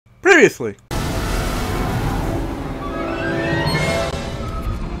Previously.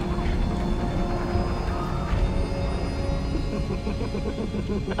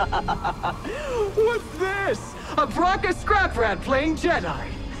 What's this? A Bronca scrap rat playing Jedi.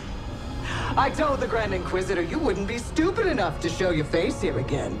 I told the Grand Inquisitor you wouldn't be stupid enough to show your face here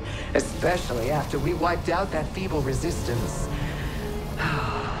again. Especially after we wiped out that feeble resistance.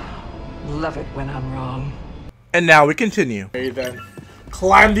 Love it when I'm wrong. And now we continue. Okay then.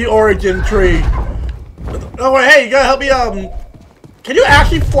 Climb the origin tree. Oh wait, hey, you gotta help me, can you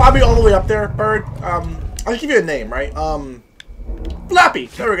actually fly me all the way up there, bird? I'll give you a name, right? Flappy!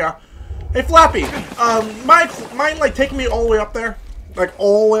 There we go. Hey Flappy, mind like taking me all the way up there? Like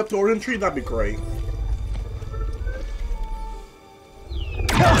all the way up to the origin tree? That'd be great.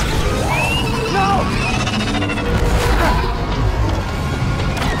 No!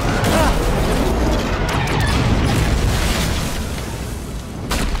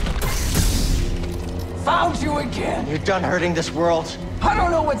 Found you again! You're done hurting this world. I don't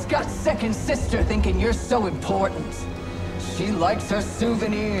know what's got second sister thinking you're so important. She likes her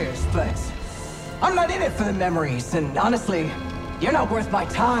souvenirs, but I'm not in it for the memories, and honestly, you're not worth my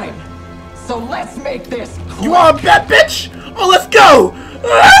time. So let's make this quick. You want a bet, bitch? Oh, let's go!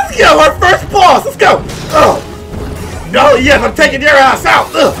 Let's go! Our first boss! Let's go! Oh! No, yes, I'm taking your ass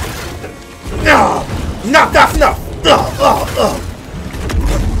out! No! Not that's enough!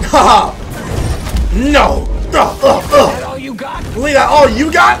 Haha! No! Is that all you got? Believe that all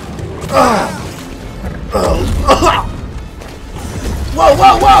you got? Whoa,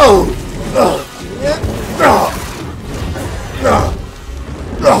 whoa, whoa!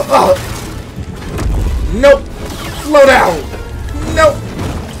 Nope! Slow down! Nope!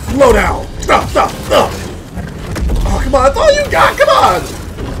 Slow down! Oh, come on, that's all you got! Come on!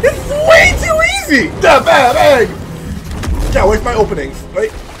 It's way too easy! Bang! Can't waste my openings.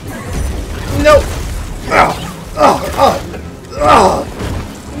 Wait. Nope!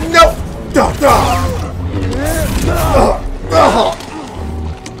 Nope!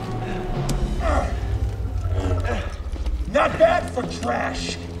 Not bad for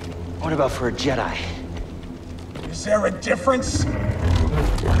trash. What about for a Jedi? Is there a difference?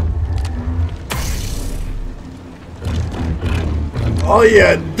 Oh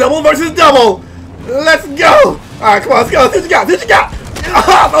yeah, double versus double! Let's go! Alright, come on, let's go. See what you got, see what you got!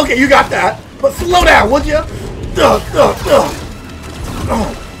 Okay, you got that. But slow down, would you? Now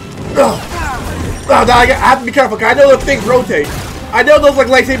I have to be careful, because I know those things rotate. I know those like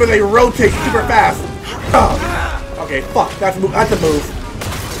lightsabers, they rotate super fast. Okay, fuck, that's a move.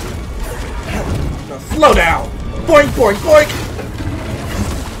 Now, slow down. Boink, boink, boink.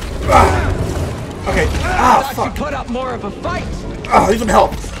 Okay, fuck. You put up more of a fight. Need some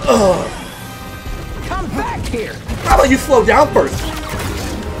help. Come back here. How about you slow down first?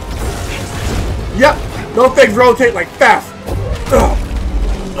 Yep, those things rotate like fast.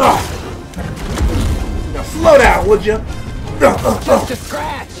 Now slow down, would you? Just a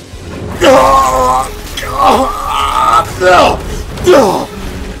scratch.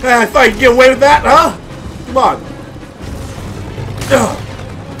 I thought you could get away with that, huh? Come on.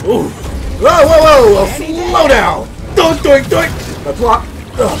 Ooh. Whoa, slow down. Doink. Now block.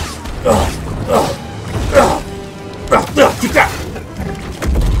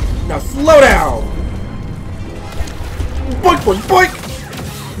 Now slow down. Boink.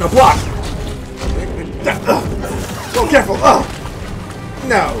 Now block. Go careful.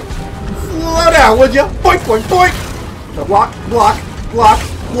 No. Slow down, would you? Boink. Now block.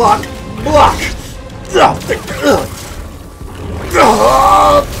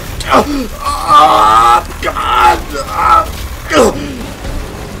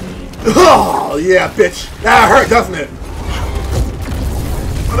 Oh, yeah, bitch. That hurt, doesn't it?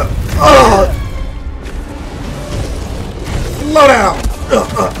 Slow down.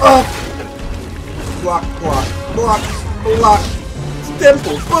 Block.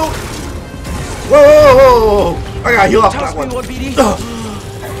 Stemple. Boom. Whoa. I gotta heal up that one.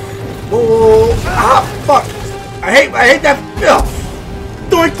 Whoa. Fuck. I hate that.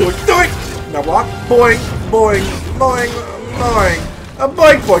 Doink. Now block. Boing. Boink.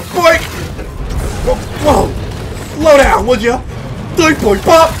 Whoa. Slow down, would you? Doink,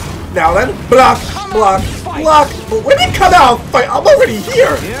 pop. Now then, block. When did you come out and fight? I'm already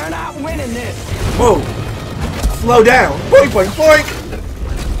here. You're not winning this. Whoa. Slow down. Boink.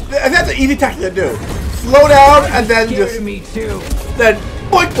 And that's an easy tactic to do. Slow down and then just. Me too. Then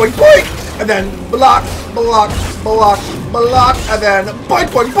boink. And then block. And then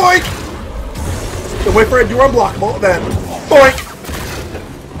boink. Then wait for it to do unblockable. Then boink.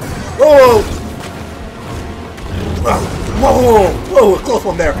 Whoa. Whoa, whoa, close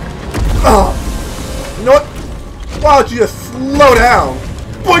one there. You know what? Why don't you just slow down?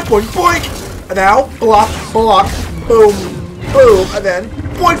 Boink, boink, boink! And now, block, block, boom, boom, and then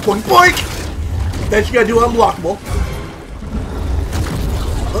boink, boink, boink! Then you gotta do unblockable.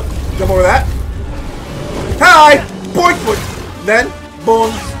 Jump over that. Hi! Boink, boink! Then,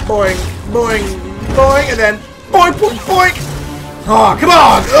 boing, boing, boing, boing, and then boink, boink, boink! Oh, come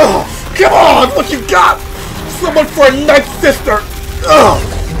on! Ugh. Come on! What you got? Someone for a night sister! Ugh.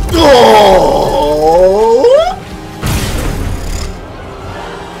 Oh!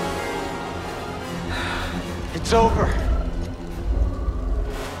 It's over.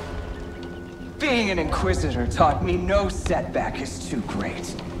 Being an inquisitor taught me no setback is too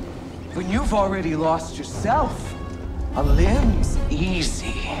great. When you've already lost yourself, a limb's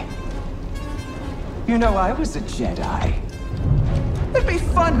easy. You know, I was a Jedi. It'd be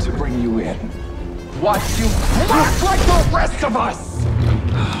fun to bring you in. Watch you crack like the rest of us!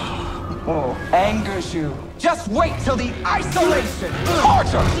 Oh, angers you. Just wait till the isolation,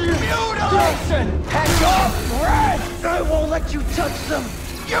 torture, mutilation, and your breath! I won't let you touch them.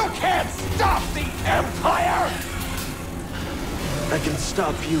 You can't stop the Empire! I can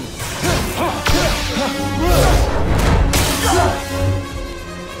stop you.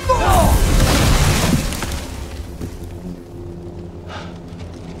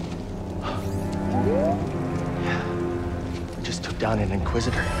 We just took down an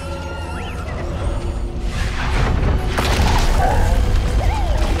inquisitor.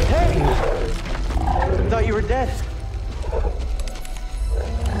 Hey! I thought you were dead.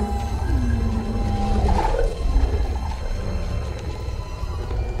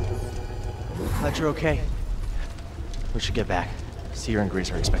 Glad you're okay. We should get back. Seer and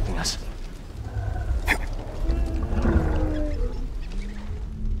Grease are expecting us.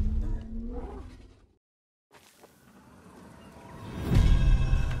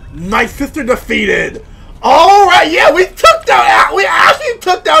 Night sister defeated! Alright, yeah, we actually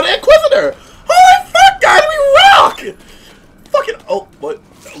took down the Inquisitor! Holy fuck, guys, we rock! Fucking, oh, what?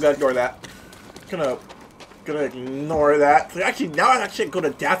 I'm gonna ignore that. Gonna ignore that. So actually, now I actually go to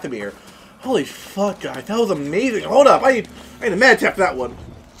Dathomir. Holy fuck, guys, that was amazing. Hold up, I need a man tap for that one.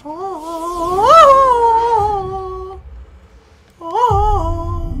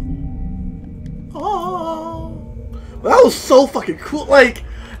 Well, that was so fucking cool. Like,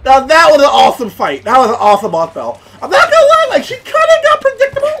 now that was an awesome fight. That was an awesome boss battle. I'm not gonna lie, like, she kind of got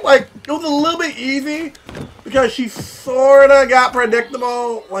predictable. Like, it was a little bit easy because she sort of got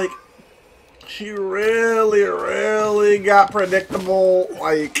predictable. Like, she really got predictable.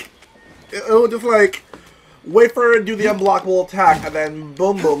 Like, it was just like, wait for her to do the unblockable attack, and then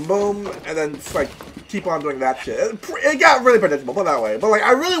boom, boom, boom, and then just like keep on doing that shit. It got really predictable, put it that way. But like,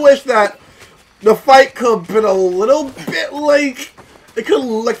 I really wish that the fight could have been a little bit like, it could have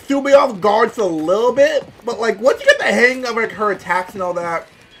like threw me off guard for a little bit. But like, once you get the hang of like, her attacks and all that,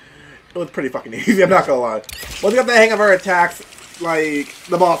 it was pretty fucking easy. I'm not gonna lie. Once you got the hang of her attacks, like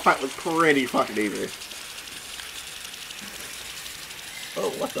the boss fight was pretty fucking easy. Oh,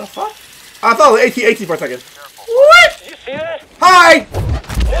 what the fuck? I thought it was AT for a second. What? You see that? Hi!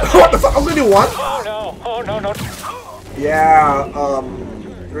 What the fuck? I'm gonna do one? Oh no! Oh no! No! Yeah,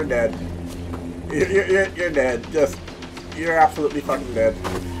 you're dead. You're dead. You're absolutely fucking dead.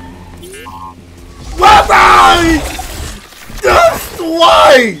 Why? Just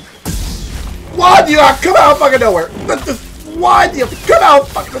why? Why do you not come out fucking nowhere? Why do you have to come out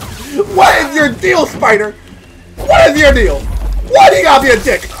fucking? What is your deal, Spider? What is your deal? Why do you gotta be a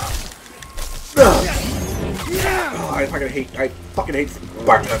dick? Oh, I fucking hate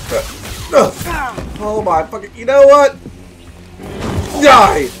Spartan. Oh my fucking, you know what?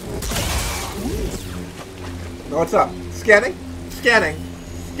 Die! No, what's up? Scanning? Scanning.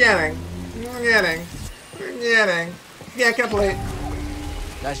 Scanning. Scanning. Scanning. Scan complete.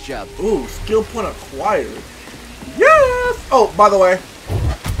 Nice job. Ooh, skill point acquired. Yes! Oh, by the way.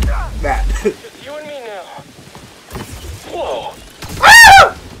 That. It's you and me now. Whoa!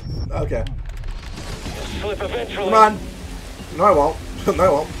 Ah! Okay. Slip eventually. Come on. No, I won't. No, I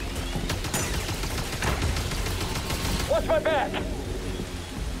won't. Watch my back.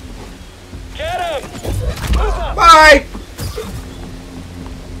 Get him! Move up! Bye!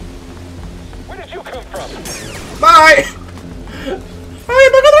 Where did you come from? Bye! Hey,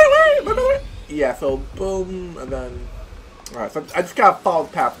 look at that way! Look at that way! Yeah, so boom, and then... Alright, so I just gotta follow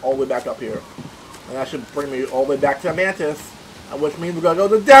the path all the way back up here. And that should bring me all the way back to Mantis. Which means we're gonna go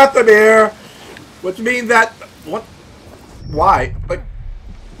to Dathomir! Which means that... What? Why? Like...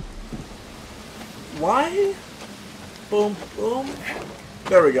 Why? Boom, boom.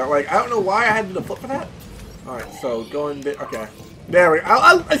 There we go. Like, I don't know why I had to do the flip for that. Alright, so going there. Okay. There we go.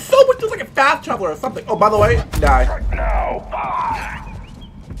 I so much just like a fast traveler or something. Oh, by the way, die. No.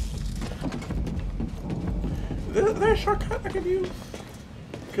 Is there a shortcut I could use?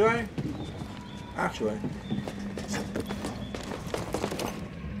 Could I? Actually.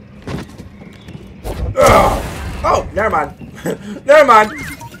 Ugh. Oh, never mind. Never mind.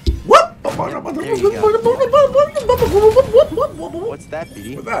 Whoop! There you go. What's that,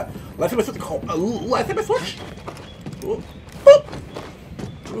 BD? What's that? Lightsaber switch. Lightsaber switch. Ooh. Boop.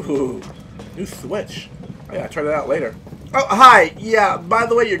 Ooh. New switch. Oh yeah, try that out later. Oh, hi. Yeah, by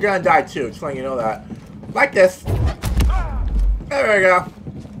the way, you're gonna die too. Just letting you know that. Like this. There we go.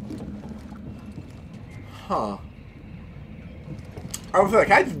 Huh. I was like,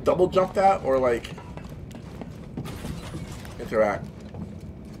 can I just double jump that or like interact?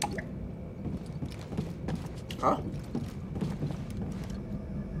 Huh?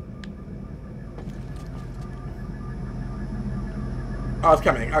 Oh, it's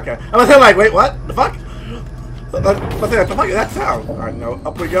coming. Okay. I was like, wait, what? The fuck? What the fuck is that sound? Alright, no.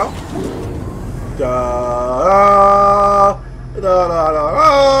 Up we go. Da, da, da, da,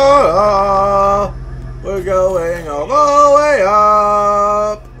 da. We're going all the way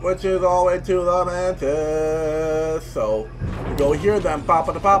up, which is all the way to the mantis. So we go here, then pop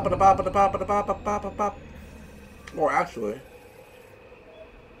da pop da pop da pop da pop pop pop. Or actually,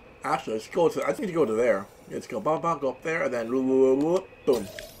 let's go to. I just need to go to there. Let's go pop pop, go up there, and then boom. All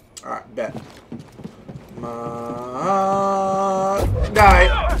right, bet. Die.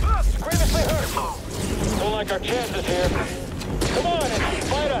 Grievously hurt. Don't like our chances here. Come on,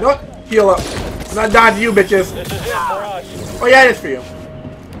 fight us. No, heal up. I'm not dying to you, bitches. This is it for us. Oh yeah, it is for you.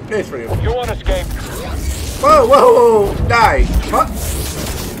 It is for you. You won't escape. Whoa, whoa, whoa, die. What?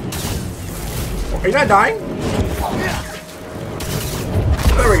 Are you not dying?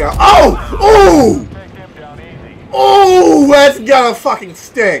 There we go. Oh! Oh! Oh! That's gonna fucking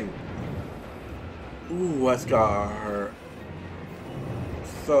sting. Ooh, that's gonna hurt.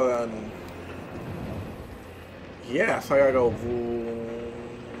 So then... yeah, so I gotta go...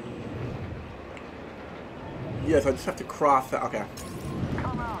 yes, I just have to cross that. Okay.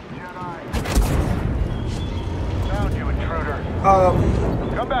 Come out, Jedi. Found you, intruder.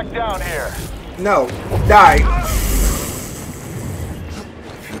 Come back down here. No. Die.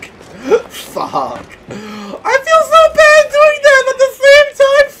 Fuck. I feel so bad doing that, but at the same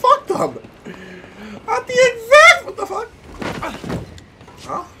time, fuck them. At the exact... what the fuck?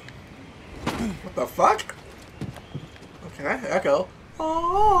 Huh? What the fuck? Okay, echo.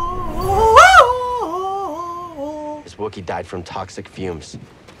 This Wookiee died from toxic fumes.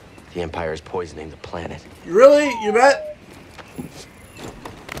 The Empire is poisoning the planet. Really? You bet?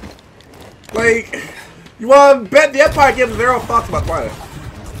 Like, you want to bet the Empire gives 0 fucks about planet?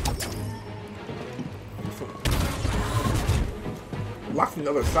 Locked from the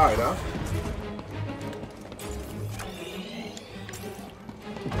other side, huh?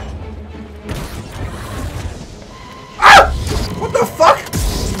 Ah! What the fuck?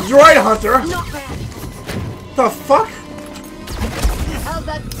 Droid hunter? Not bad. The fuck? How's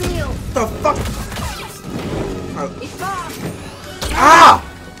that feel? The fuck? It's far. Ah!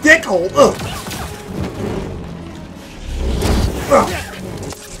 Dickhole! Ugh! Ugh!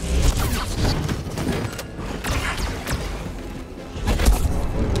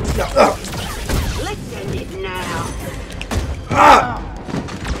 No, ugh! Let's end it now. Ah!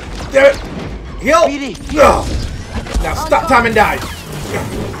 Damn it! Heal! BD. Ugh! Now stop time and die!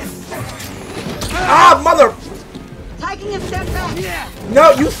 Ah, mother! Taking a step back.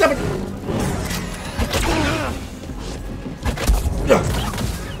 No, you step it! Ugh!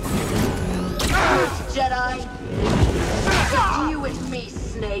 Jedi. It's you and me,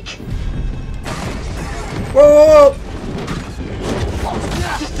 Snake. Whoa, whoa,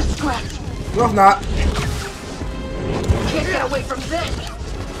 Just a scratch. whoa! No, it's not. Can't get away from this.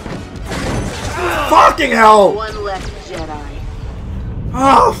 Fucking hell! One left, Jedi.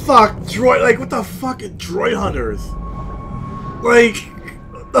 Oh, fuck. Droid, like, what the fuck are droid hunters? Like,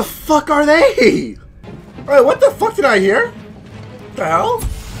 what the fuck are they? Alright, what the fuck did I hear? What the hell?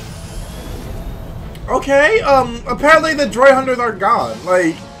 Okay, apparently the droid hunters are gone.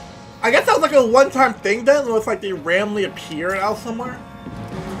 Like, I guess that was like a one-time thing then? It looks like they randomly appeared out somewhere?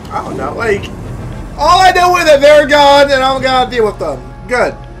 I don't know, like, all I know is that they're gone and I'm gonna deal with them.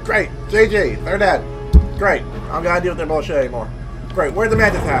 Good. Great. GG. They're dead. Great. I'm gonna deal with their bullshit anymore. Great. Where's the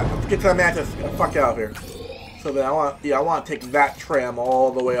mantis at? Let's get to the mantis. Get the fuck out of here. So then I want to take that tram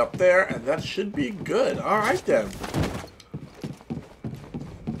all the way up there, and that should be good. All right then.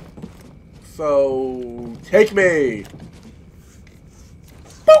 So take me.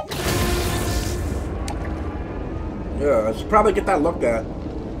 Boop. Yeah, I should probably get that looked at.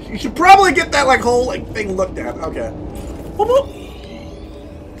 You should probably get that, like, whole, like, thing looked at. Okay. Whoop, whoop.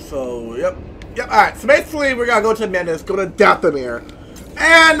 So, yep. Yep, alright. So, basically, we're gonna go to Manus, go to Dathomir.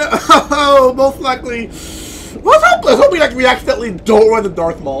 And, oh, most likely... Let's hope we accidentally don't run the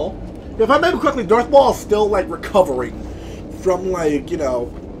Darth Maul. If I remember correctly, Darth Maul is still, like, recovering from, like, you know,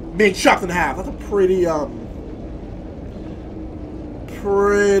 being chopped in half. That's a pretty,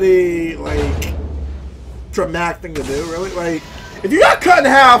 like, dramatic thing to do, really. Like, if you got cut in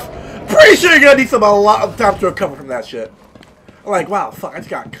half, pretty sure you're gonna need a lot of time to recover from that shit. Like, wow, fuck, I just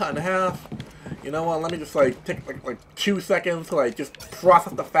got cut in half. You know what, let me just, like, take, like 2 seconds to, like, just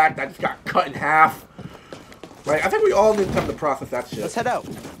process the fact that I just got cut in half. Like, I think we all need time to process that shit. Let's head out.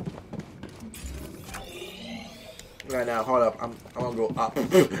 Right now, hold up, I'm gonna go up.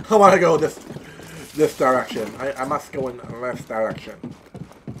 I wanna go this direction. I must go in this direction.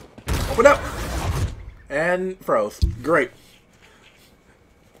 Open up! And froze. Great.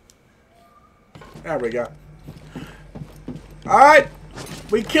 There we go. Alright!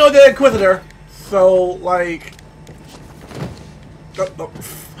 We killed the Inquisitor. So, like... Why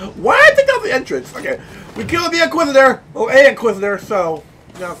did I think that was the entrance? Okay. We killed the Inquisitor! Oh, a Inquisitor, so...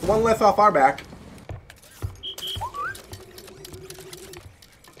 Now, it's one less off our back.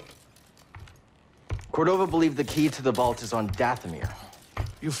 Cordova believed the key to the vault is on Dathomir.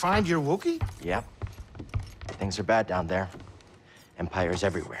 You find your Wookiee? Yep. Things are bad down there. Empires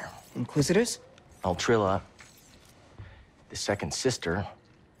everywhere. Inquisitors? Trilla, the second sister,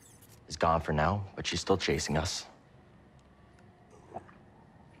 is gone for now, but she's still chasing us.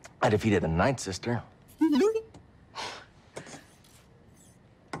 I defeated the ninth sister.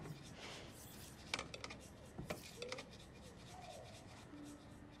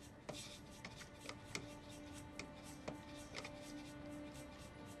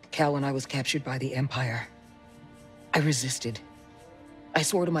 Cal, when I was captured by the Empire, I resisted. I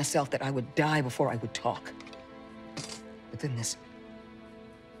swore to myself that I would die before I would talk. But then this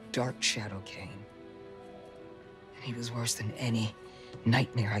dark shadow came. And he was worse than any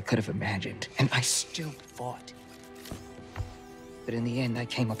nightmare I could have imagined. And I still fought. But in the end, I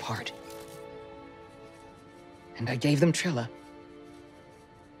came apart. And I gave them Trilla.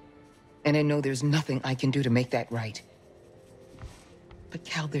 And I know there's nothing I can do to make that right. But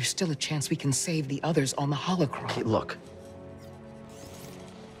Cal, there's still a chance we can save the others on the holocron. Okay, look.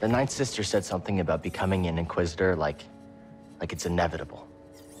 The ninth sister said something about becoming an Inquisitor like it's inevitable.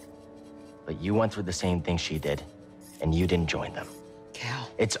 But you went through the same thing she did, and you didn't join them. Cal.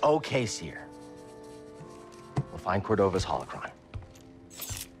 It's okay, Seer. We'll find Cordova's holocron.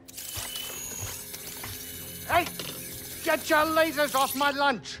 Hey! Get your lasers off my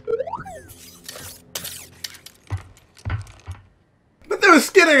lunch! But they were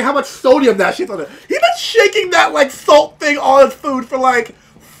skidding how much sodium that shit's on it. He's been shaking that, like, salt thing on his food for, like,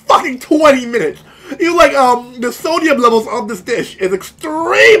 fucking 20 minutes. You like, the sodium levels on this dish is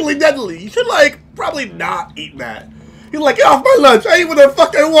extremely deadly. You should, like, probably not eat that. He's like, get off my lunch. I eat what the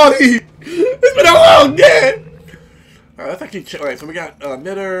fuck I want to eat. It's been a long day. Alright, let's actually check. Alright, so we got,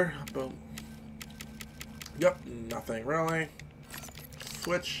 knitter. Boom. Yep, nothing really.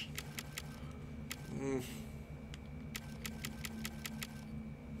 Switch.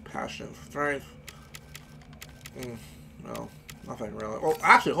 Passion, strength. No, nothing really. Oh,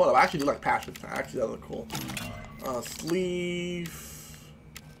 actually, hold up. I actually do like passion. Actually, that look cool. Sleeve.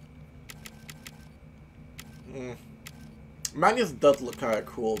 Magnus does look kind of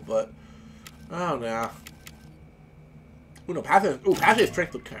cool, but I don't know. Ooh, no, passion. Ooh, passion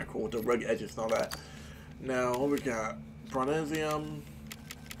strength look kind of cool with the rugged edges and all that. Now, what we got? Bronesium.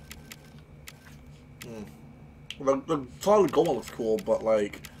 The solid gold looks cool, but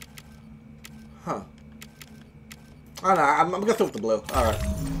like, huh? I don't know. I'm gonna stick with the blue. All right.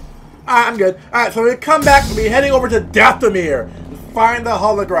 I'm good. All right. So we come back. We'll be heading over to Dathomir and find the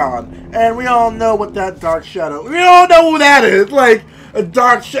holocron. And we all know what that dark shadow. We all know who that is. Like a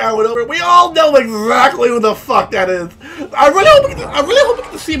dark shadow. We all know exactly who the fuck that is. I really hope we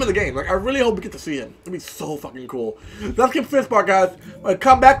get to see him in the game. Like I really hope we get to see him. It'd be so fucking cool. Let's get this part, guys. When we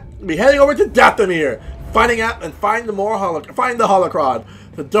come back, we'll be heading over to Dathomir, finding out and find the holocron.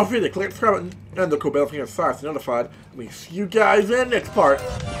 So don't forget to click subscribe button and the cool bell thing aside to be notified. We see you guys in the next part.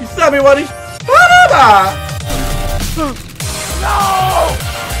 Peace out, everybody. Bye-bye. No!